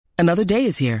Another day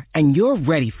is here, and you're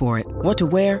ready for it. What to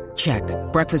wear? Check.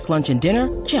 Breakfast, lunch, and dinner?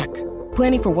 Check.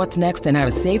 Planning for what's next and how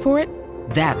to save for it?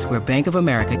 That's where Bank of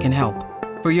America can help.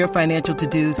 For your financial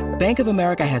to-dos, Bank of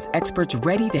America has experts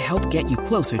ready to help get you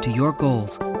closer to your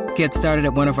goals. Get started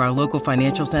at one of our local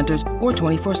financial centers or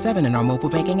 24/7 in our mobile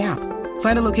banking app.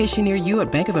 Find a location near you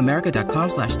at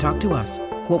bankofamerica.com/talktous.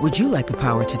 What would you like the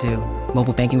power to do?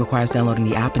 Mobile banking requires downloading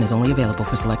the app and is only available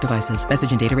for select devices.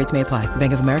 Message and data rates may apply.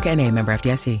 Bank of America N.A., member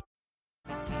FDIC.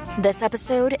 This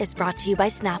episode is brought to you by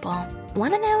Snapple.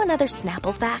 Want to know another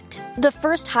Snapple fact? The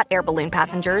first hot air balloon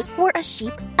passengers were a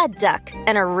sheep, a duck,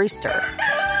 and a rooster.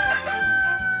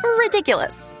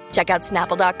 Ridiculous. Check out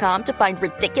Snapple.com to find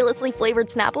ridiculously flavored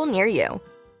Snapple near you.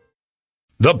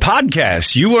 The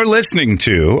podcast you are listening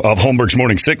to of Holmberg's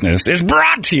Morning Sickness is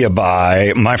brought to you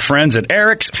by my friends at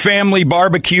Eric's Family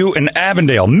Barbecue in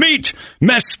Avondale. Meet,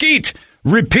 mesquite,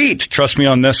 repeat. Trust me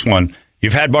on this one.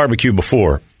 You've had barbecue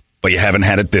before, but you haven't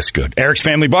had it this good. Eric's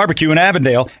Family Barbecue in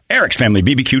Avondale,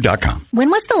 ericsfamilybbq.com. When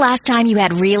was the last time you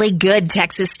had really good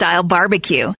Texas-style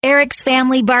barbecue? Eric's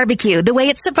Family Barbecue, the way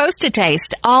it's supposed to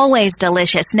taste. Always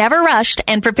delicious, never rushed,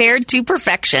 and prepared to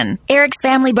perfection. Eric's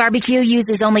Family Barbecue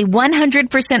uses only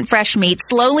 100% fresh meat,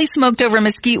 slowly smoked over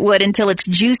mesquite wood until it's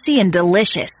juicy and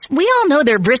delicious. We all know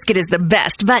their brisket is the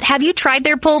best, but have you tried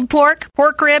their pulled pork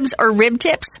ribs, or rib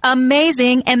tips?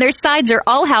 Amazing, and their sides are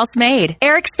all house-made.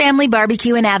 Eric's Family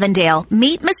Barbecue in Avondale.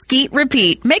 Meet, mesquite,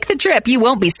 repeat. Make the trip. You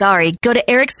won't be sorry. Go to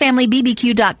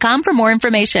ericsfamilybbq.com for more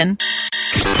information.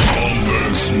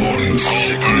 Holmberg's Morning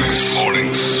Sickness.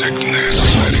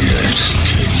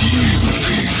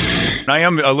 I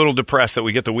am a little depressed that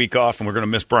we get the week off and we're going to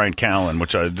miss Brian Callen,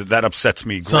 which that upsets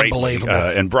me greatly. Unbelievable.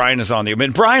 And Brian is on the. I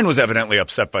mean, Brian was evidently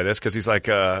upset by this because he's like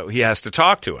he has to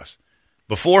talk to us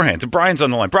beforehand. So Brian's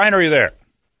on the line. Brian, are you there?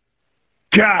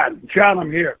 John,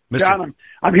 I'm here. Mr. John,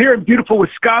 I'm here in beautiful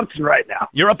Wisconsin right now.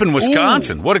 You're up in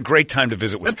Wisconsin. Ooh. What a great time to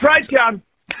visit Wisconsin. That's right, John.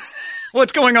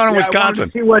 What's going on in Wisconsin?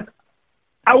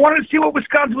 I wanted to see what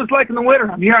Wisconsin was like in the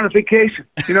winter. I'm here on a vacation.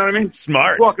 You know what I mean?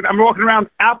 Smart. I'm walking around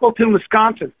Appleton,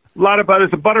 Wisconsin.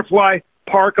 There's a butterfly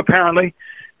park apparently,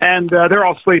 and they're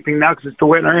all sleeping now because it's the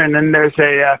winter. And then there's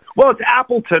it's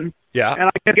Appleton. Yeah.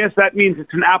 And I guess that means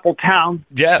it's an apple town.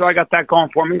 Yes. So I got that going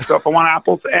for me. So if I want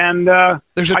apples, and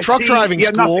there's a truck driving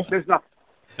school. There's nothing.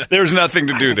 There's nothing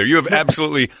to do there. You have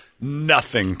absolutely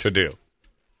nothing to do.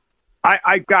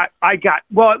 I got.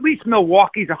 Well, at least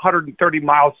Milwaukee's 130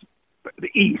 miles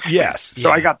east. Yes. So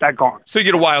I got that going. So you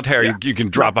get a wild hair. Yeah. You can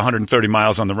drop 130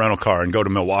 miles on the rental car and go to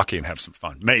Milwaukee and have some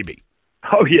fun. Maybe.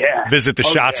 Oh, yeah. Visit the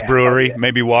Schatz Brewery. Yeah.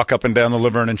 Maybe walk up and down the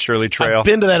Laverne and Shirley Trail. I've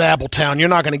been to that Apple Town. You're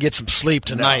not going to get some sleep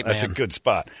tonight, That's man. a good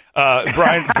spot.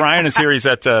 Brian is here. He's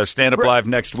at Stand Up Live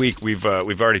next week. We've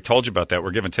already told you about that. We're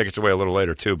giving tickets away a little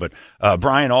later too. But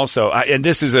Brian also, and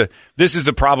this is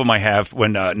a problem I have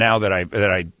when now that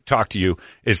I talk to you,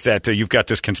 is that you've got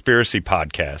this conspiracy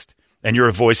podcast and you're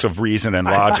a voice of reason and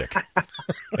logic,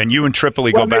 and you and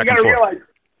Tripoli go back and forth.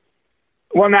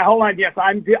 Well, now hold on. Yes,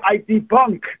 I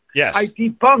debunk. Yes, I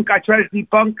try to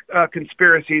debunk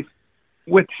conspiracies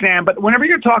with Sam. But whenever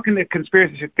you're talking to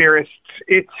conspiracy theorists,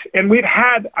 I've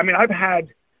had.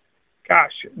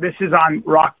 Gosh, this is on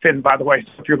Rockfin, by the way.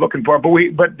 So if you're looking for it,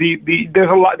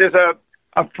 there's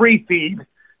a free feed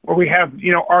where we have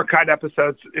archived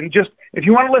episodes, and just if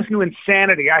you want to listen to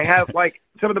insanity, I have like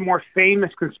some of the more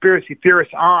famous conspiracy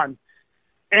theorists on.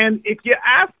 And if you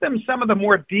ask them some of the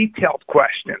more detailed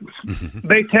questions,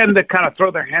 they tend to kind of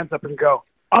throw their hands up and go,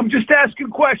 "I'm just asking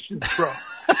questions, bro."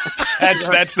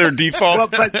 That's their default.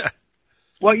 But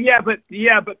wait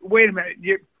a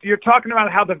minute. You're talking about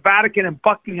how the Vatican and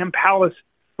Buckingham Palace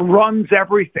runs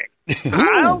everything.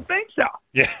 I don't think so.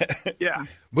 Yeah.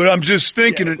 But I'm just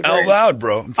thinking it out loud,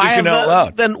 bro. I'm thinking out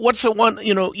loud. Then what's the one,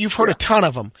 you've heard a ton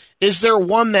of them. Is there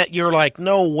one that you're like,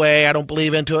 no way, I don't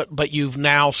believe into it, but you've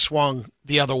now swung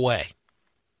the other way?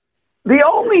 The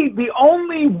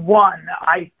only one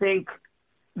I think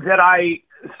that I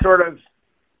sort of,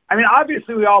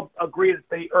 obviously we all agree that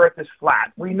the earth is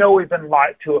flat. We know we've been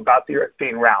lied to about the earth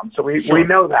being round, so we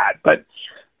know that. But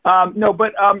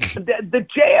the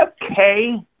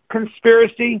JFK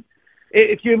conspiracy,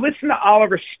 if you listen to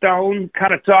Oliver Stone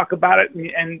kind of talk about it,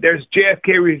 and there's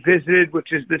JFK Revisited,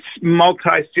 which is this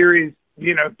multi-series,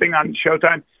 thing on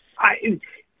Showtime,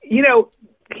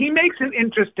 he makes an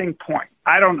interesting point.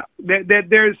 I don't know.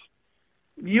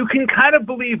 You can kind of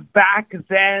believe back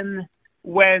then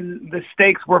when the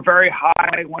stakes were very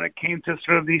high when it came to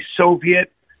sort of the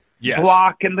Soviet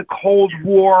bloc and the Cold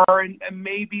War, and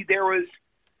maybe there was,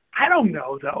 I don't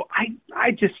know though. I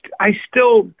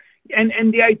still,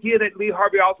 and the idea that Lee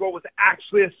Harvey Oswald was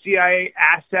actually a CIA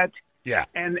asset Yeah.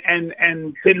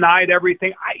 and denied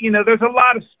everything. There's a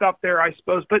lot of stuff there, I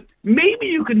suppose, but maybe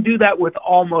you can do that with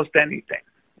almost anything.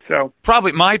 So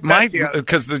probably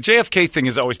because the JFK thing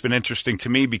has always been interesting to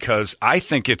me because I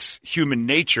think it's human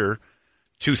nature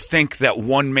to think that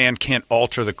one man can't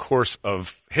alter the course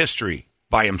of history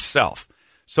by himself.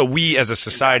 So we as a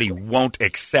society won't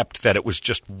accept that it was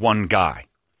just one guy.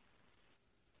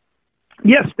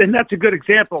 Yes, and that's a good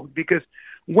example because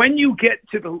when you get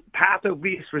to the path of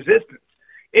least resistance,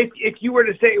 if you were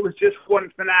to say it was just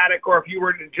one fanatic, or if you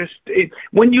were to just the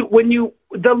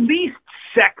least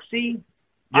sexy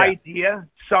idea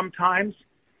sometimes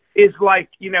is like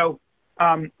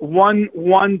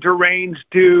one deranged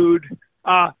dude,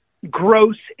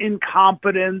 gross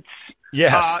incompetence.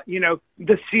 Yes,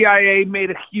 the CIA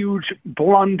made a huge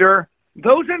blunder.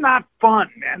 Those are not fun,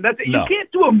 man. You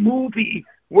can't do a movie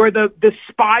where the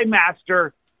spy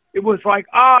master, it was like,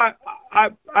 I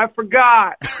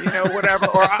forgot, whatever,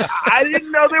 or I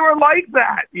didn't know they were like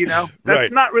that,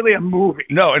 That's not really a movie.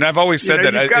 No, and I've always said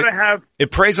that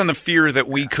it preys on the fear that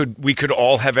we could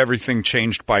all have everything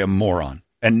changed by a moron,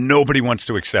 and nobody wants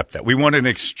to accept that. We want an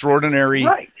extraordinary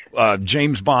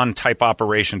James Bond type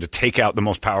operation to take out the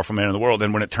most powerful man in the world,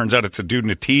 and when it turns out it's a dude in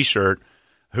a T-shirt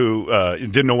who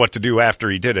didn't know what to do after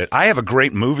he did it. I have a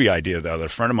great movie idea, though, that a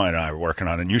friend of mine and I are working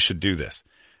on, and you should do this.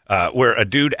 Where a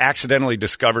dude accidentally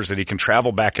discovers that he can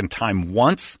travel back in time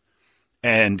once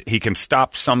and he can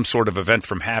stop some sort of event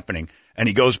from happening. And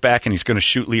he goes back and he's going to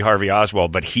shoot Lee Harvey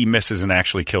Oswald, but he misses and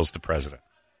actually kills the president.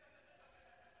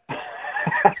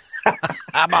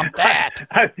 How about that?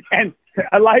 And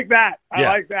I like that. I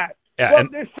like that. Yeah, well,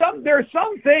 there are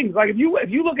some things like if you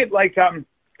look at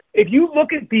if you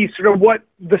look at the sort of what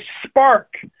the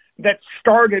spark that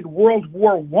started World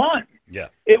War I. Yeah,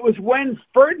 it was when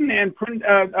Ferdinand,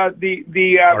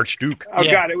 the Archduke. Oh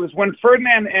God, it was when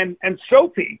Ferdinand and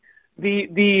Sophie,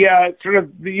 the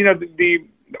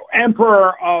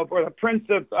emperor or the prince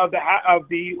of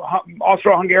the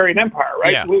Austro-Hungarian Empire,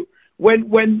 right? Yeah.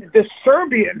 When the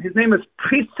Serbian, his name is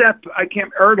Precep,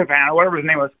 Erdogan or whatever his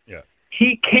name was. Yeah.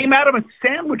 He came out of a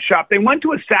sandwich shop. They went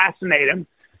to assassinate him.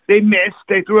 They missed.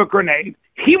 They threw a grenade.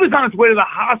 He was on his way to the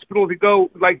hospital to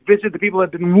go visit the people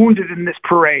that had been wounded in this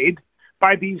parade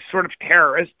by these sort of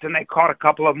terrorists, and they caught a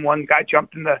couple of them. One guy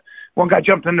jumped in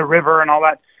the river and all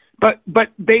that. But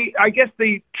I guess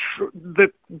the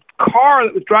car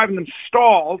that was driving them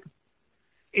stalled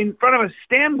in front of a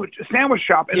sandwich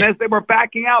shop, and as they were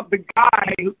backing out, the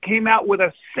guy who came out with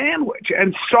a sandwich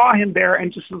and saw him there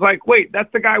and just was like, "Wait, that's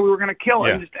the guy we were going to kill,"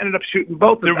 and just ended up shooting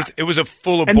both of them. It was a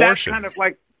full and abortion. That's kind of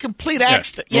like complete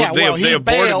accident. Yeah, he they aborted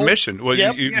bailed. mission. Well,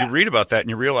 you read about that and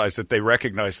you realize that they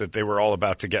recognized that they were all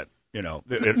about to get.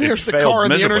 There's the car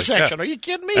in the intersection. Yeah. Are you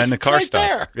kidding me? And the car right stopped.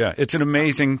 there. Yeah, it's an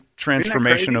amazing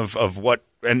transformation of what,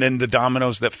 and then the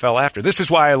dominoes that fell after. This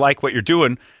is why I like what you're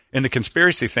doing in the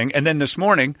conspiracy thing. And then this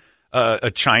morning,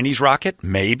 a Chinese rocket,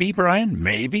 maybe, Brian,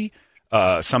 maybe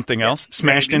something else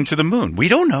smashed into the moon. We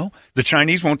don't know. The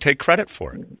Chinese won't take credit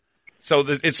for it. So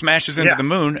it smashes into the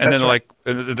moon, and then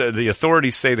the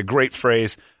authorities say the great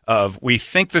phrase of, "We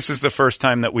think this is the first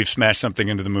time that we've smashed something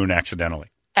into the moon accidentally."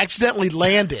 Accidentally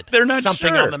landed. They're not something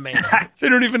sure. on the moon. They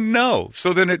don't even know.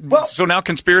 So so now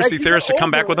conspiracy theorists have come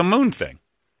back with a moon thing.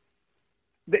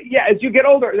 Yeah, as you get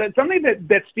older, that's something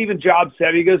that Stephen Jobs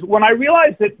said. He goes, when I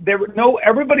realized that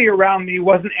everybody around me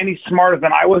wasn't any smarter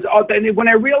than I was, when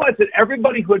I realized that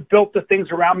everybody who had built the things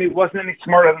around me wasn't any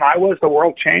smarter than I was, the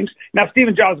world changed. Now,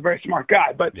 Stephen Jobs is a very smart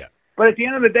guy, but at the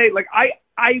end of the day,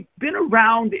 I've been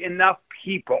around enough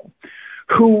people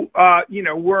who,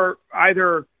 were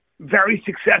either very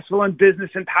successful in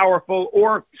business and powerful,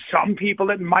 or some people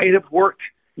that might have worked,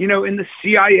 in the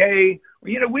CIA.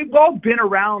 We've all been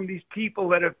around these people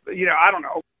that have, I don't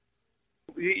know.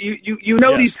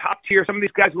 These top tier. Some of these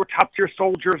guys were top tier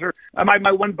soldiers, or my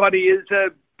one buddy is a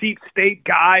deep state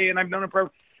guy, and I've known him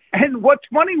for. And what's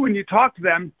funny when you talk to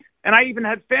them, and I even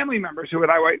had family members who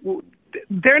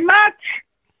they're not.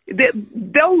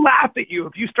 They'll laugh at you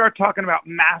if you start talking about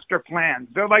master plans.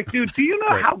 They're like, dude, do you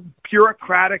know how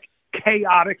bureaucratic,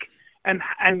 chaotic,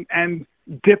 and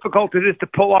difficult it is to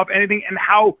pull off anything, and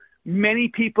how many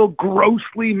people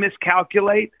grossly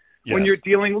miscalculate when you're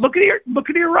dealing? Look at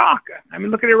Iraq. I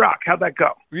mean, look at Iraq. How'd that go?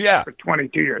 Yeah, for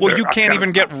 22 years. Well, you can't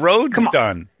even get roads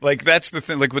done. Like, that's the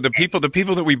thing. Like, with the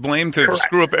people that we blame to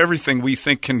screw up everything, we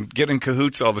think can get in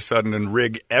cahoots all of a sudden and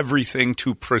rig everything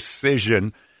to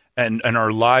precision. And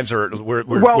our lives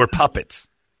we're puppets.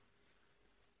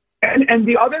 And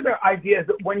the other idea is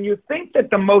that when you think that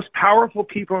the most powerful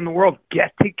people in the world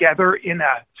get together in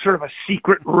a sort of a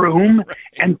secret room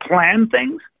and plan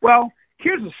things, well,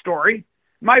 here's a story.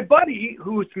 my buddy,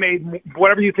 who's made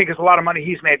whatever you think is a lot of money,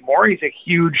 he's made more. He's a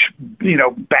huge,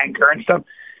 banker and stuff.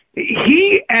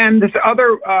 He and this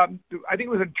other, I think it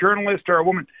was a journalist or a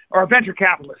woman or a venture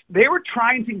capitalist, they were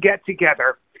trying to get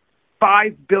together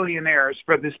 5 billionaires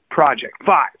for this project.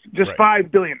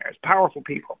 5 billionaires, powerful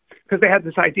people, because they had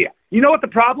this idea. You know what the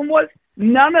problem was?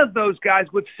 None of those guys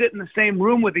would sit in the same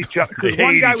room with each other. Because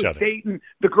one guy was dating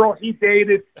the girl he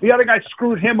dated, the other guy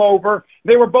screwed him over.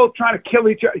 They were both trying to kill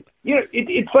each other.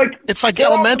 It's like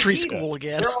elementary school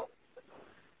again.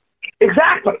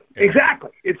 Exactly.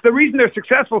 It's the reason they're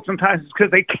successful sometimes is because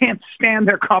they can't stand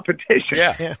their competition.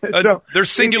 Yeah, so they're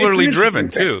singularly driven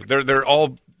too.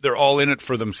 They're all in it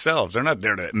for themselves. They're not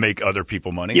there to make other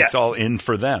people money. Yeah. It's all in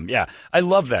for them. Yeah, I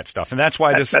love that stuff, and that's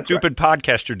why this stupid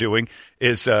podcast you're doing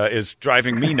is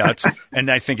driving me nuts.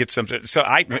 And I think it's something. So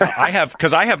I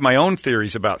have my own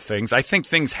theories about things. I think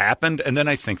things happened, and then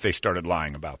I think they started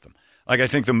lying about them. Like I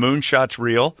think the moonshot's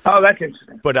real. Oh, that's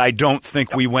interesting. But I don't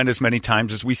think we went as many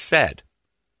times as we said.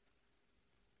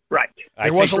 Right.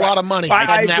 There was a lot of money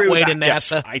heading that way to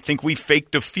NASA. Yeah. I think we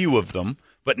faked a few of them,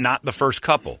 but not the first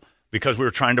couple. Because we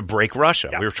were trying to break Russia.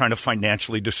 Yeah. We were trying to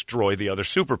financially destroy the other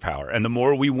superpower. And the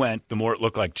more we went, the more it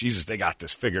looked like, Jesus, they got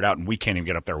this figured out, and we can't even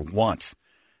get up there once.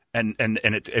 And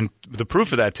the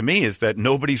proof of that to me is that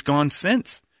nobody's gone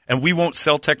since. And we won't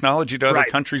sell technology to other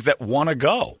countries that want to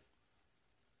go.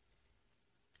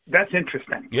 That's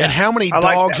interesting. Yeah. And how many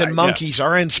dogs and monkeys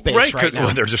are in space right now?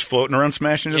 Well, they're just floating around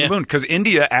smashing into the moon. Because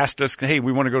India asked us, hey,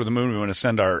 we want to go to the moon. We want to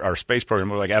send our space program.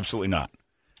 We're like, absolutely not.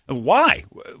 Why?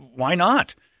 Why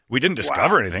not? We didn't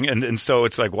discover anything, and so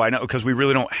it's like, why not? Because we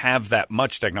really don't have that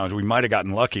much technology. We might have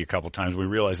gotten lucky a couple times. We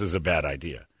realized this is a bad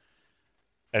idea.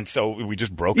 And so we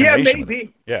just broke a nation. Yeah,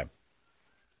 maybe. Yeah.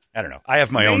 I don't know. I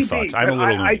have my own thoughts. I'm a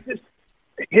little loony.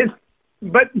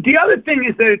 But the other thing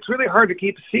is that it's really hard to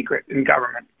keep a secret in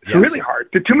government. It's really hard.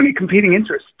 There are too many competing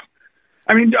interests.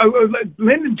 I mean,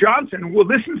 Lyndon Johnson, will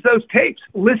listen to those tapes.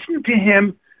 Listen to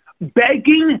him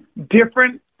begging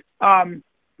different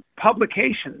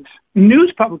publications,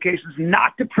 news publications,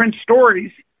 not to print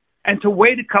stories and to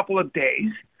wait a couple of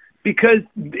days because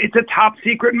it's a top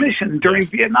secret mission during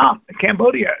Vietnam and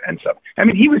Cambodia and stuff. I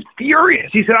mean, he was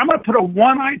furious. He said, I'm going to put a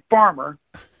one-eyed farmer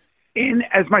in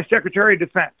as my Secretary of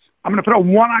Defense. I'm going to put a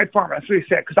one-eyed farmer. That's what he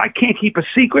said, because I can't keep a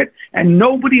secret and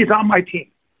nobody is on my team.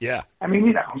 Yeah. I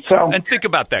mean, so. And think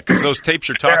about that, because those tapes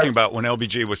you're talking about when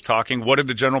LBJ was talking, what did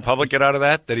the general public get out of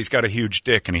that? That he's got a huge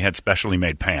dick and he had specially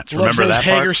made pants. Remember that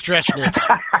part? Hager stretch knits.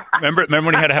 Remember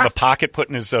when he had to have a pocket put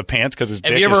in his pants because his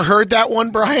dick Have you ever heard that one,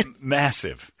 Brian?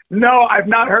 Massive. No, I've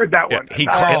not heard that one.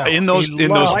 In those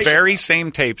very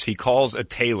same tapes, he calls a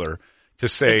tailor to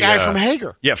say, the guy from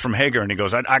Hager. Yeah, from Hager, and he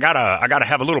goes, I gotta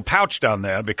have a little pouch down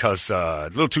there because it's a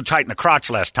little too tight in the crotch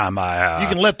last time. You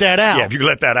can let that out. Yeah, if you can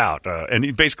let that out. And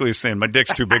he basically is saying, my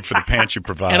dick's too big for the pants you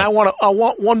provide. And I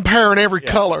want one pair in every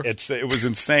color. It was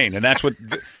insane, and that's what.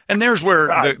 And there's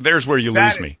where you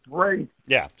lose me. Great.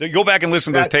 Yeah, so you go back and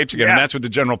listen to those tapes again, and that's what the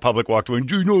general public walked away.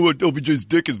 Do you know what LBJ's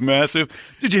dick is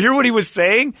massive? Did you hear what he was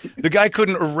saying? The guy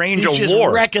couldn't arrange a war. He's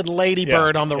just wrecking Lady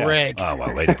Bird on the rig. Oh,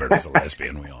 well, Lady Bird was a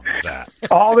lesbian. We all know that.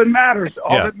 All that matters.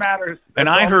 That matters. And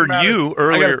I heard you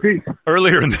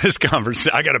earlier in this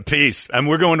conversation. I got a piece. And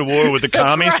we're going to war with the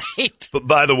commies. Right. But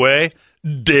by the way,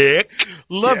 dick.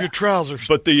 Love your trousers.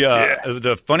 But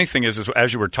the funny thing is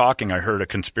as you were talking, I heard a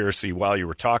conspiracy while you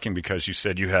were talking because you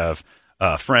said you have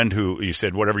a friend who you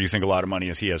said whatever you think a lot of money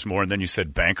is, he has more. And then you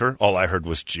said banker. All I heard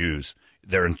was Jews.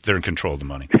 They're in control of the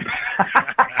money.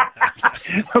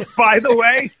 By the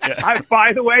way,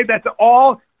 that's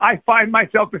all I find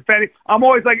myself defending. I'm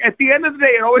always like, at the end of the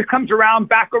day, it always comes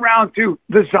back around to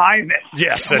the Zionists.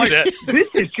 Yes, that's it.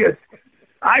 This is just.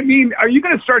 I mean, are you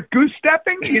going to start goose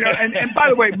stepping? And by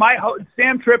the way,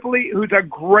 Sam Tripoli, who's a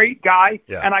great guy,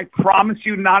 and I promise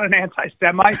you, not an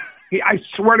anti-Semite. I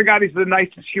swear to God, he's the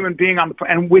nicest human being on the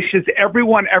planet, and wishes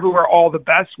everyone everywhere all the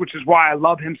best, which is why I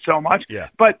love him so much. Yeah.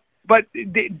 But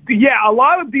a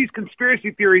lot of these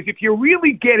conspiracy theories, if you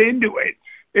really get into it,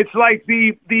 it's like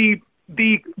the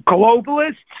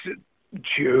globalists.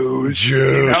 Jews.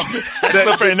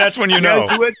 And that's when you know.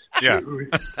 Yeah.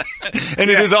 And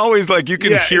it is always like you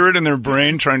can hear it in their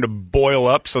brain trying to boil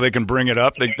up so they can bring it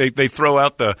up. They throw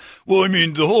out the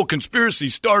whole conspiracy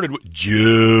started with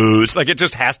Jews. Like it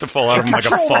just has to fall out of them like a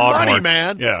foghorn.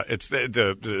 Man. Yeah, it's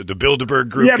the Bilderberg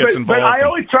group gets involved. But I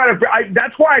always try to.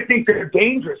 That's why I think they're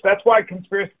dangerous. That's why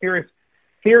conspiracy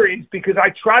theories, because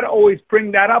I try to always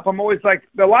bring that up. I'm always like,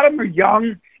 a lot of them are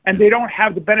young. And they don't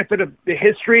have the benefit of the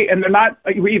history, and they're not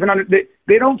even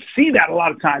they don't see that a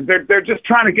lot of times. They're just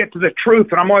trying to get to the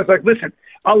truth. And I'm always like, listen,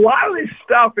 a lot of this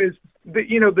stuff is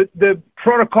the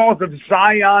protocols of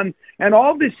Zion, and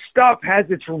all this stuff has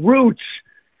its roots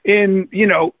in,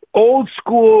 old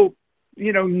school,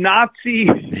 Nazi,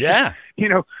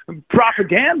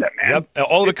 propaganda, man. Yep.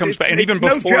 All that comes back. And even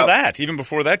before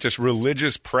that, just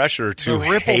religious pressure to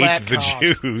hate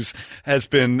the Jews has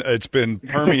been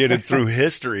permeated through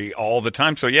history all the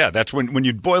time. So yeah, that's when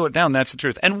you boil it down, that's the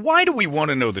truth. And why do we want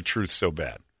to know the truth so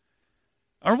bad?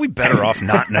 Aren't we better off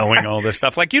not knowing all this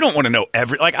stuff? Like, you don't want to know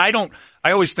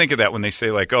I always think of that when they say,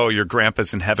 like, oh, your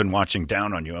grandpa's in heaven watching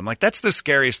down on you. I'm like, that's the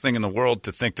scariest thing in the world,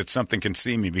 to think that something can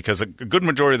see me, because a good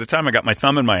majority of the time I got my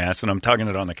thumb in my ass and I'm tugging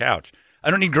it on the couch.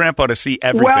 I don't need grandpa to see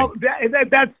everything. Well,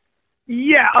 that's,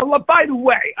 yeah. By the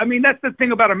way, I mean, that's the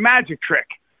thing about a magic trick.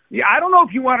 Yeah, I don't know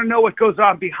if you want to know what goes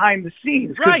on behind the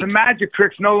scenes, because the magic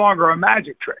trick's no longer a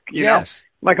magic trick. You know?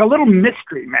 Like a little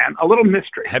mystery, man. A little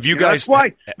mystery. Have you guys?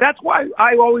 That's why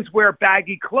I always wear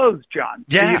baggy clothes, John.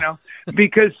 Yeah.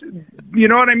 Because you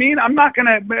know what I mean. I'm not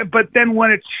gonna. But then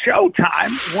when it's showtime,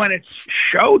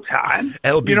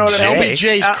 LBJ, you know what I mean?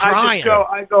 LBJ's crying.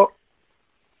 I go.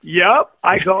 Yep.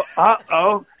 I go.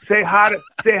 Uh-oh. Say hi to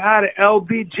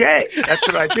LBJ. That's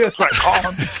what I do. That's what I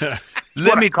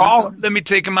call him. Let me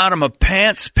take him out of my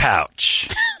pants pouch.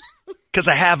 Because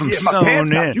I have them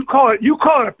sewn in. You call it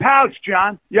a pouch,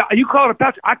 John. Yeah, you call it a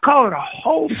pouch. I call it a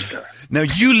holster. Now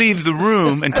you leave the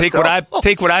room and take what I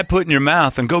put in your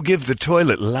mouth and go give the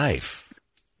toilet life.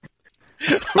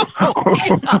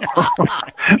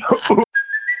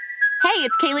 Hey,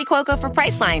 it's Kaylee Cuoco for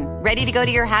Priceline. Ready to go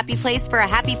to your happy place for a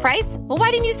happy price? Well,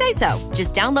 why didn't you say so?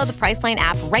 Just download the Priceline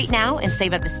app right now and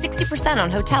save up to 60% on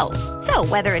hotels. So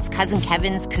whether it's Cousin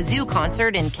Kevin's Kazoo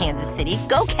Concert in Kansas City,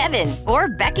 go Kevin, or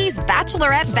Becky's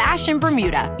Bachelorette Bash in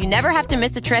Bermuda, you never have to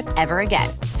miss a trip ever again.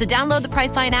 So download the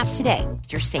Priceline app today.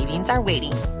 Your savings are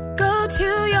waiting. Go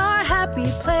to your happy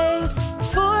place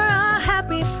for a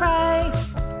happy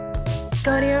price.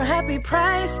 Go to your happy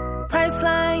price,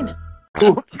 Priceline.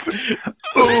 Oops.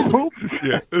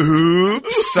 Yeah.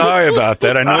 Oops. Sorry about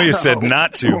that. I know you said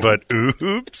not to, but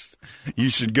oops. You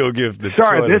should go give the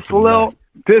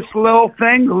this little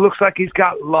thing looks like he's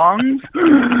got lungs.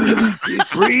 He's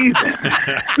breathing.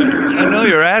 I know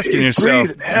you're asking yourself,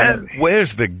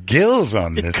 where's the gills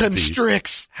on this? It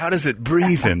constricts. Piece? How does it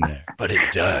breathe in there? But it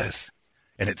does.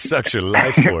 And it sucks your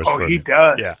life force. He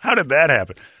does. Yeah. How did that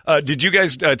happen? Did you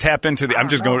guys tap into the? I'm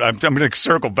going to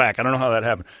circle back. I don't know how that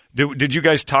happened. Did you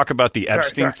guys talk about the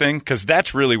Epstein thing? Because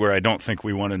that's really where I don't think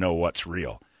we want to know what's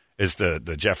real. Is the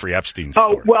Jeffrey Epstein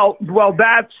story? Oh well,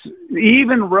 that's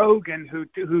even Rogan,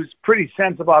 who's pretty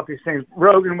sensible about these things.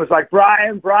 Rogan was like,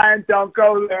 Brian, don't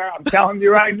go there. I'm telling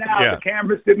you right now, the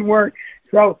cameras didn't work.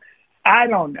 So I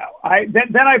don't know.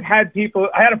 Then I've had people.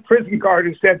 I had a prison guard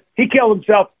who said he killed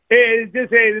himself.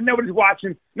 Nobody's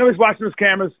watching. Nobody's watching those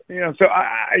cameras. So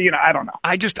I don't know.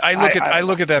 I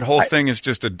look at that whole thing as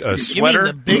just a sweater. You mean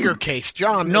the bigger case,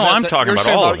 John? No, I'm talking about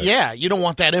all of it. Yeah, you don't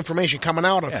want that information coming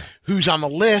out of who's on the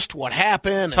list, what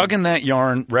happened. Tugging that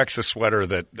yarn wrecks a sweater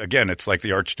that, again, it's like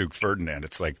the Archduke Ferdinand.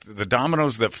 It's like the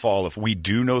dominoes that fall if we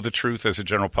do know the truth as a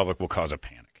general public will cause a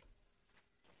panic.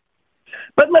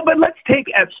 But let's take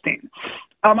Epstein.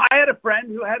 I had a friend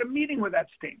who had a meeting with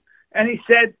Epstein. And he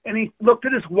said, and he looked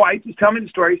at his wife. He's telling me the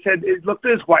story. He said, he looked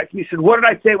at his wife, and he said, "What did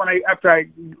I say after I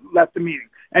left the meeting?"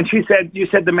 And she said, "You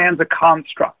said the man's a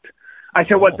construct." I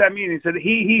said, "What's that mean?" He said,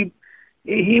 he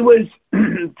was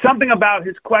something about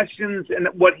his questions and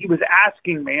what he was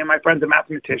asking me. And my friend's a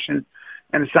mathematician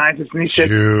and a scientist, and he said,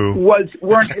 they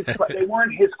weren't his questions. They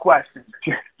weren't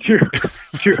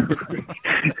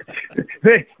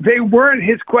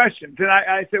his questions. And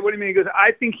I said, "What do you mean?" He goes,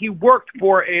 "I think he worked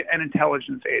for an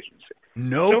intelligence agency."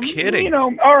 No kidding.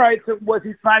 All right. So was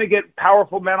he trying to get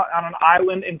powerful men on an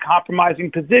island in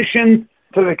compromising positions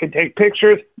so they could take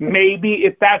pictures? Maybe.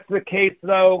 If that's the case,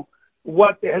 though,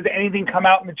 has anything come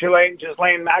out in the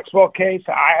Ghislaine Maxwell case?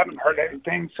 I haven't heard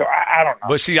anything, so I don't know.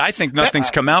 But see, I think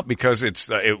nothing's come out because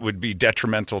it would be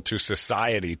detrimental to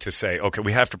society to say, okay,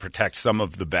 we have to protect some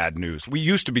of the bad news. We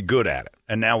used to be good at it,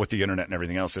 and now with the internet and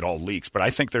everything else, it all leaks. But I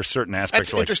think there's certain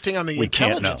aspects. That's interesting on the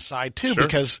intelligence side too,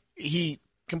 because he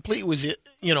completely was,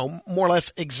 more or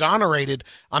less exonerated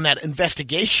on that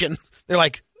investigation. They're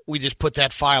like, we just put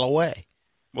that file away.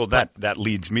 Well, that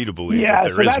leads me to believe that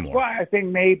there is more. Yeah, so that's why I think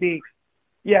maybe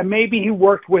he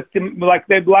worked with them. Like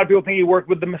a lot of people think he worked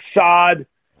with the Mossad,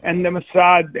 and the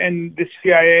Mossad and the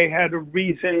CIA had a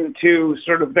reason to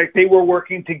sort of like they were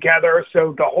working together.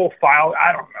 So the whole file,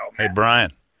 I don't know. Hey,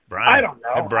 Brian, I don't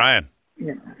know. Hey, Brian,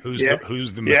 who's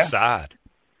the Mossad?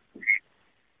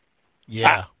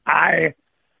 Yeah, guys,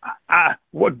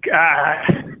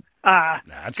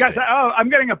 I'm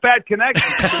getting a bad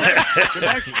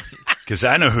connection. Because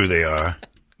I know who they are.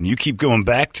 And you keep going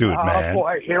back to it, man. Oh,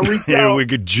 boy, here we go. Here we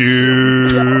go,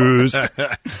 Jews.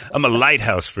 I'm a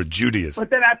lighthouse for Judaism. But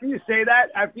then after you say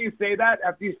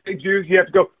Jews, you have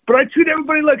to go, but I treat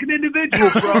everybody like an individual,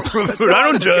 bro. I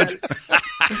don't judge.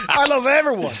 I love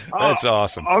everyone. That's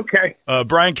awesome. Okay.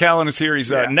 Brian Callen is here.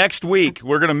 He's next week.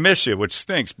 We're going to miss you, which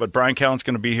stinks, but Brian Callen's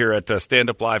going to be here at Stand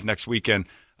Up Live next weekend.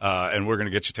 And we're going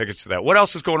to get you tickets to that. What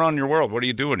else is going on in your world? What are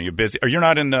you doing? Are you busy? Are you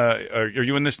not in are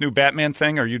you in this new Batman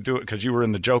thing? Are you doing because you were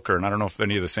in the Joker, and I don't know if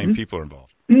any of the same people are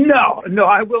involved. No,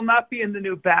 I will not be in the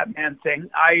new Batman thing.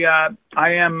 I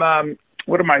am.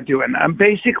 What am I doing? I'm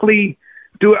basically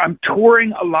I'm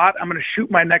touring a lot. I'm going to shoot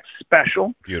my next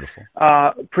special. Beautiful.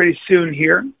 Pretty soon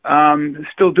here.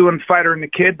 Still doing Fighter and the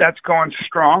Kid. That's going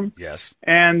strong. Yes.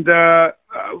 And I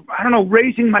don't know,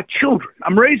 raising my children.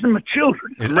 I'm raising my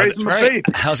children. I'm raising my baby.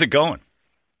 How's it going?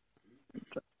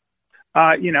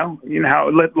 You know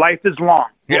how life is long.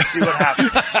 We'll see what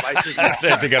happens. Life is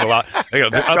long. They got a lot.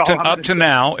 Up to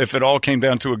now, if it all came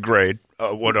down to a grade,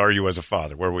 what are you as a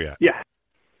father? Where are we at? Yeah.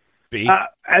 B?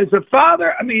 As a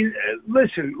father, I mean,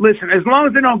 listen. As long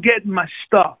as they don't get in my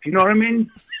stuff, you know what I mean,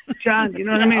 John? You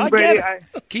know what I mean, Brady?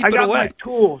 I got my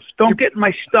tools. Don't get in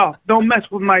my stuff. Don't mess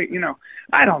with my,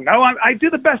 I don't know. I do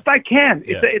the best I can.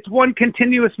 Yeah. It's one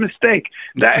continuous mistake.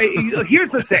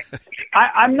 Here's the thing.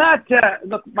 I'm not,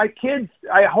 look, my kids,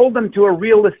 I hold them to a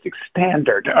realistic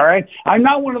standard, all right? I'm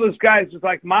not one of those guys who's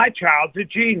like, my child's a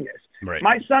genius. Right.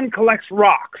 My son collects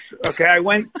rocks, okay? I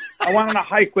went on a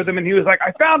hike with him, and he was like,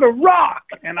 I found a rock.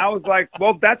 And I was like,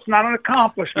 well, that's not an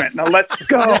accomplishment. Now let's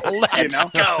go. Let's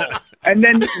go. And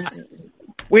then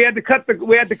we had to cut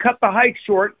the hike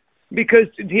short because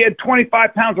he had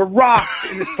 25 pounds of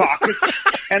rocks in his pocket.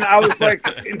 And I was like,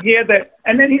 and he had that,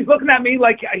 and then he's looking at me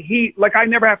like I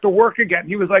never have to work again.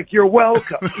 He was like, you're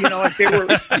welcome. Like they were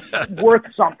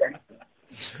worth something.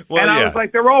 Well, and I was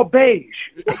like, they're all beige.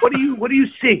 What do you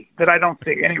see that I don't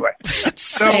see? Anyway,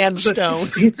 sandstone.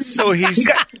 He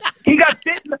got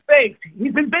bit in the face.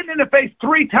 He's been bitten in the face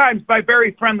 3 times by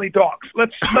very friendly dogs.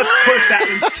 Let's put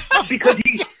that in,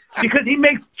 because he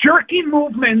makes jerky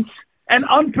movements and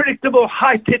unpredictable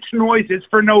high-pitched noises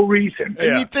for no reason.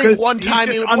 And you think one time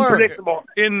he would unpredictable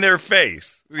learn. In their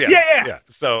face. Yes. Yeah.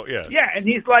 So, yeah. Yeah, and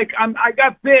he's like, I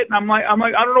got bit, and I'm like, I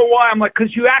don't know why. I'm like,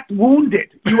 because you act wounded.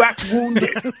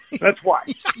 That's why.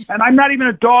 And I'm not even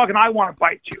a dog, and I want to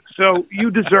bite you. So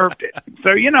you deserved it.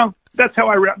 So, that's how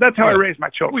I raise my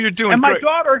children. Well, you're doing and my great.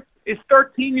 daughter is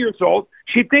 13 years old.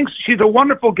 She thinks she's a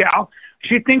wonderful gal.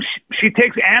 She thinks she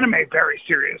takes anime very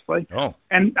seriously. Oh.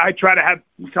 And I try to have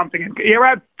something. You ever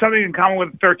have something in common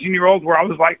with a 13-year-old where I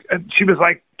was like, she was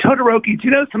like, Todoroki, do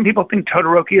you know some people think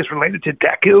Todoroki is related to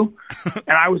Deku?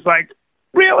 And I was like,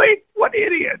 really? What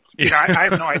idiots? I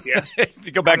have no idea.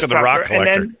 You go back to the rock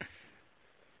collector. And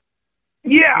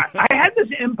then, I had this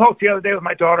impulse the other day with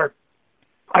my daughter.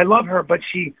 I love her, but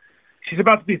she's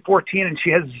about to be 14, and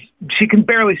she can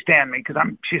barely stand me because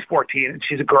she's 14 and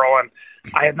she's a girl, and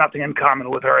I have nothing in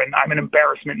common with her, and I'm an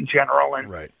embarrassment in general. And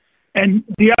right. And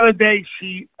the other day,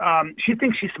 she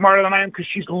thinks she's smarter than I am because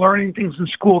she's learning things in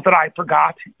school that I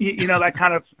forgot. That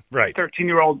kind of right.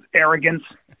 13-year-old arrogance,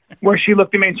 where she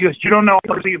looked at me and she goes, "You don't know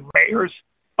the layers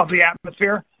of the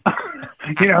atmosphere,"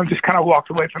 just kind of walked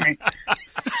away from me.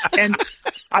 And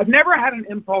I've never had an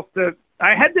impulse to.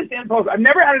 I had this impulse. I've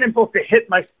never had an impulse to hit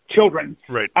my children.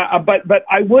 Right. But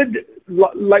I would,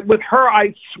 like with her,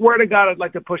 I swear to God, I'd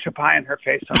like to push a pie in her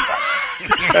face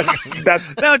sometimes.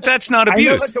 That's not abuse.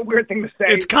 I know that's a weird thing to say.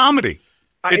 It's comedy.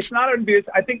 It's not abuse.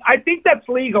 I think that's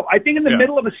legal. I think in the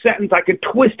middle of a sentence, I could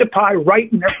twist a pie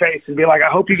right in their face and be like, "I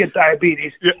hope you get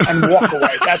diabetes," and walk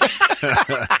away.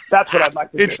 That's what I'd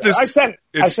like to do. I said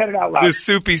it. I said it out loud. The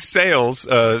Soupy Sales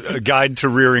Guide to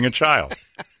Rearing a Child.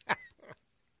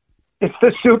 It's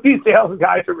the Soupy Sales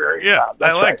Guide to Rearing a Child.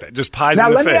 I like that. Just pies now,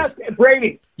 in the face. Now, let me ask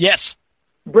Brady. Yes.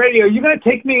 Brady, are you going to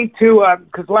take me to,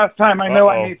 because last time I know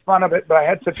I made fun of it, but I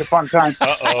had such a fun time.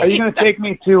 Are you going to take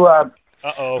me to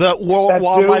the World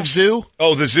Wildlife Zoo?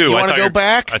 Oh, the zoo. You want to go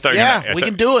back? We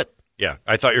can do it. Yeah,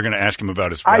 I thought you were going to ask him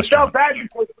about his restaurant. I felt bad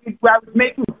because I was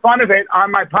making fun of it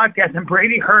on my podcast, and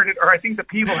Brady heard it, or I think the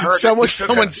people heard it. Someone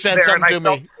said something to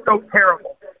me. So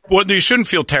terrible. Well, you shouldn't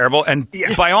feel terrible, and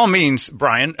by all means,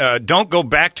 Brian, don't go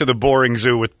back to the boring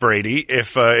zoo with Brady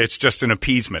if it's just an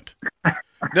appeasement.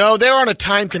 No, they're on a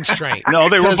time constraint. No,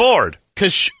 they were bored.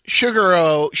 Because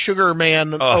Sugar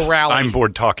Man O'Reilly. I'm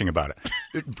bored talking about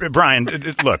it. Brian,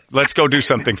 look, let's go do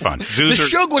something fun. The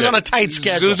Suge was on a tight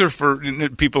schedule. Zoos are for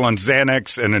people on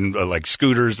Xanax and in like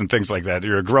scooters and things like that.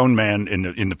 You're a grown man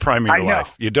in the prime of your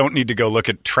life. You don't need to go look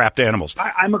at trapped animals.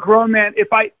 I'm a grown man.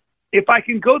 if I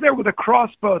can go there with a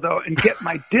crossbow though and get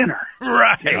my dinner,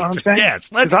 right? You know what I'm saying?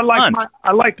 Yes, let's I hunt.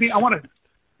 I want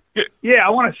to. Yeah, I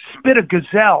want to spit a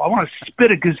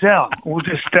gazelle. We'll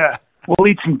just we'll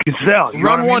eat some gazelle.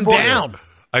 Run one down.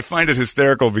 I find it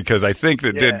hysterical because I think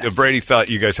that Brady thought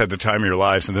you guys had the time of your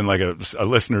lives, and then like a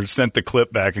listener sent the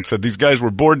clip back and said these guys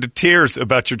were bored to tears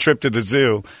about your trip to the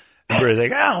zoo. And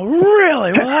Brady's like, oh,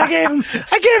 really? Well, I gave him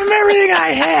everything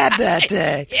I had that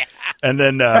day. And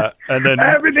then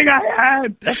everything I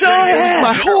had. That's all I had.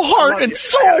 My whole heart and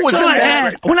soul was in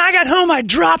that. When I got home, I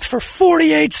dropped for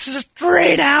 48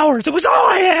 straight hours. It was all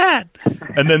I had.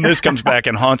 And then this comes back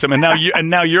and haunts him. And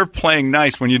now you're playing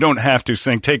nice when you don't have to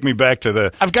sing "Take Me Back to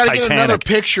the I've got to Titanic." get another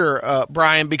picture,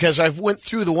 Brian, because I've went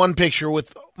through the one picture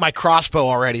with my crossbow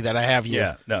already that I have you.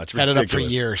 Yeah, no, it's had ridiculous. it up for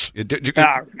years.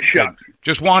 Shucks.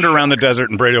 Just wander around the desert,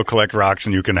 and Brady will collect rocks,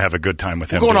 and you can have a good time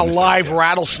with him. We're going doing a this. live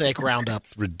rattlesnake roundup.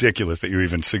 It's ridiculous that you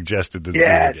even suggested this.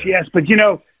 Yes, but you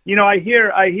know, I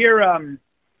hear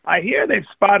they've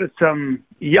spotted some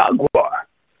jaguar.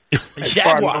 As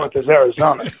far north as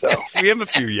Arizona. So we have a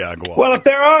few jaguar. Well, if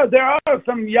there are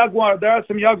some jaguar,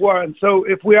 and so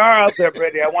if we are out there,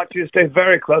 Brady, I want you to stay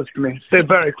very close to me. Stay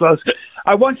very close.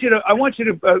 I want you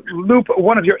to loop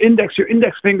one of your index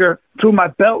finger through my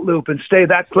belt loop and stay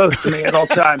that close to me at all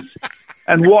times.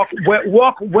 And walk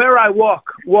where I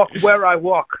walk. Walk where I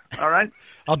walk. All right.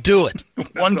 I'll do it.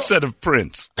 One set of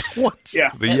prints.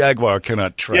 Yeah. The jaguar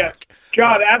cannot track. Yeah.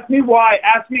 John, ask me why.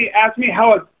 Ask me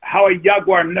how a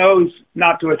jaguar knows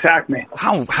not to attack me.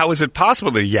 How is it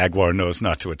possible that a jaguar knows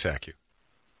not to attack you?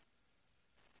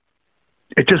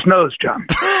 It just knows, John.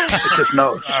 It just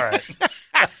knows. All right.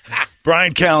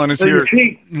 Brian Callen is here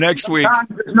next week.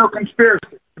 There's no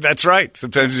conspiracy. That's right.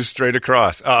 Sometimes just straight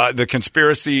across. The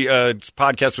Conspiracy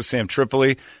podcast with Sam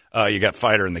Tripoli. You got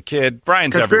Fighter and the Kid.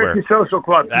 Brian's everywhere. Conspiracy Social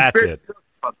Club. That's it.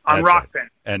 On Rock Band.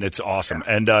 And it's awesome.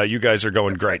 And you guys are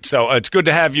going great. So it's good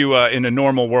to have you in a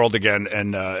normal world again.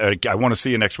 And I want to see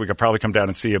you next week. I'll probably come down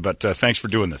and see you. But thanks for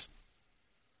doing this.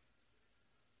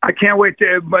 I can't wait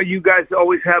to. But you guys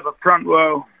always have a front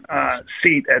row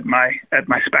seat at my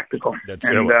spectacle. That's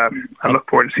and I look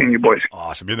forward to seeing you boys.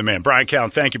 Awesome. You're the man. Brian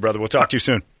Callen, thank you, brother. We'll talk to you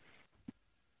soon.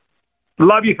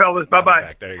 Love you, fellas.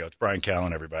 Bye-bye. There you go. It's Brian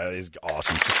Callen, everybody. He's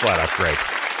awesome. Just flat out great.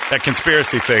 That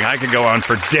conspiracy thing, I could go on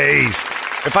for days.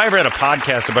 If I ever had a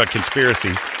podcast about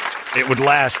conspiracies, it would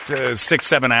last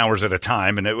 6-7 hours at a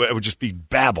time, and it would just be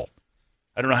babble.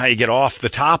 I don't know how you get off the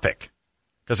topic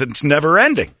because it's never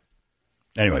ending.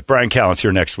 Anyway, Brian Callen's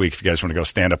here next week if you guys want to go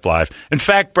stand up live. In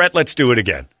fact, Brett, let's do it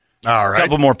again. All right. A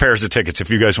couple more pairs of tickets if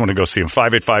you guys want to go see him.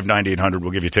 585-9800. We'll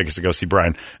give you tickets to go see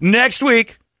Brian next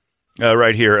week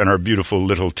right here in our beautiful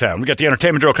little town. We got the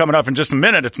entertainment drill coming up in just a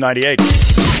minute. It's 98.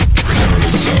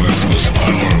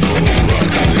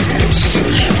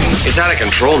 It's out of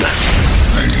control now.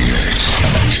 98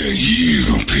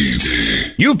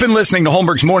 KUPD. You've been listening to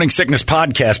Holmberg's Morning Sickness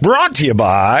Podcast, brought to you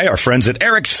by our friends at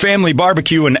Eric's Family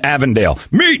Barbecue in Avondale.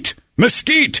 Meet,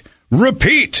 mesquite,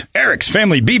 repeat.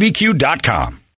 Eric'sFamilyBBQ.com.